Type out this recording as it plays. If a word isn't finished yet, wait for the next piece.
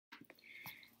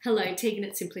Hello, Teegan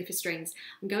at Simply for Strings.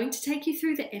 I'm going to take you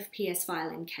through the FPS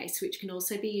Violin case, which can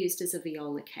also be used as a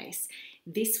viola case.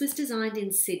 This was designed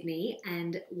in Sydney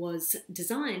and was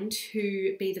designed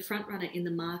to be the front runner in the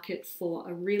market for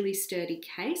a really sturdy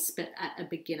case, but at a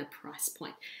beginner price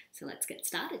point. So let's get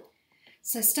started.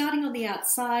 So starting on the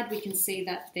outside, we can see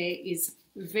that there is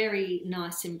very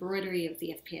nice embroidery of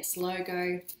the FPS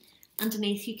logo.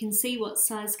 Underneath you can see what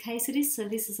size case it is, so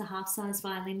this is a half-size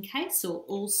violin case, so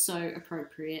also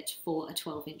appropriate for a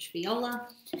 12-inch viola.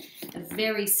 A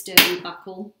very sturdy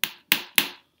buckle,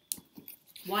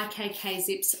 YKK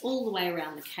zips all the way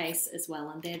around the case as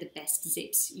well, and they're the best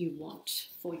zips you want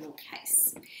for your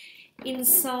case.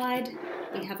 Inside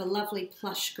we have a lovely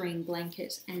plush green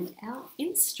blanket and our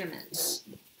instrument.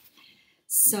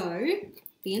 So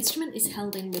the instrument is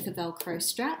held in with a Velcro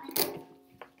strap,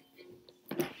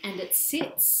 and it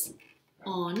sits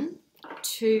on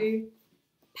two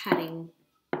padding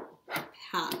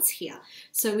parts here.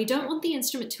 So we don't want the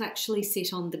instrument to actually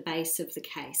sit on the base of the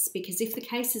case, because if the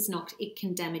case is knocked, it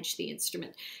can damage the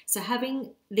instrument. So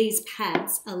having these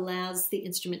pads allows the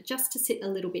instrument just to sit a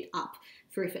little bit up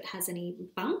for if it has any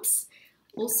bumps.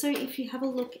 Also, if you have a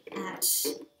look at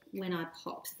when I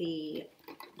pop the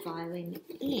violin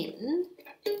in,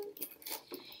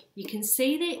 you can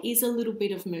see there is a little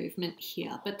bit of movement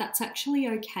here, but that's actually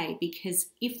okay, because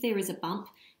if there is a bump,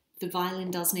 the violin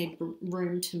does need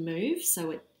room to move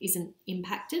so it isn't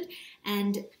impacted,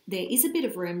 and there is a bit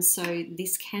of room, so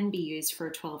this can be used for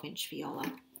a 12-inch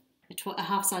viola. A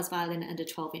half-size violin and a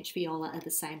 12-inch viola are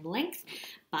the same length,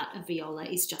 but a viola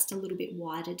is just a little bit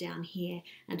wider down here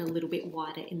and a little bit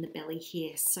wider in the belly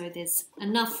here, so there's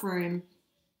enough room.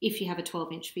 If you have a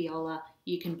 12-inch viola,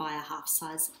 you can buy a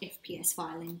half-size FPS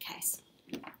violin case.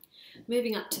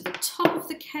 Moving up to the top of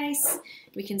the case,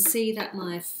 we can see that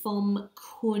my Fom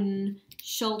Kun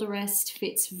shoulder rest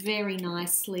fits very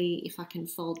nicely if I can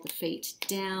fold the feet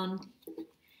down.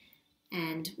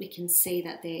 And we can see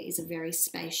that there is a very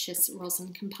spacious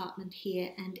rosin compartment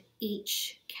here, and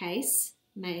each case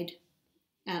made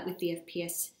with the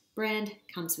FPS brand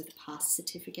comes with a pass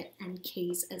certificate and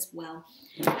keys as well.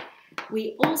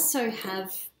 We also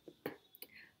have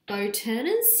bow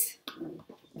turners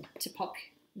to pop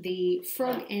the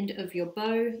frog end of your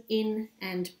bow in,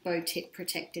 and bow tip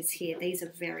protectors here. These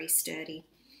are very sturdy.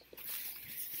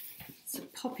 So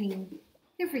popping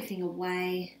everything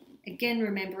away. Again,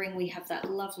 remembering we have that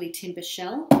lovely timber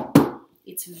shell.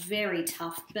 It's very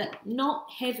tough, but not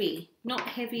heavy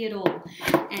at all.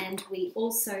 And we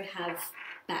also have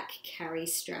back carry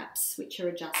straps, which are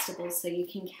adjustable, so you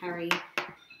can carry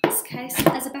this case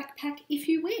as a backpack if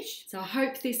you wish. So I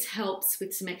hope this helps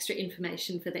with some extra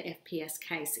information for the FPS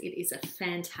case. It is a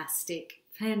fantastic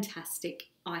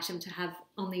item to have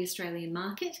on the Australian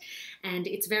market, and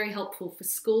it's very helpful for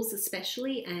schools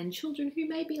especially, and children who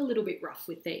may be a little bit rough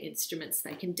with their instruments.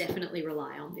 They can definitely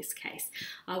rely on this case.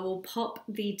 I will pop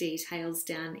the details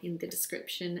down in the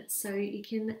description so you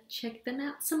can check them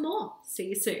out some more. See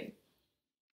you soon.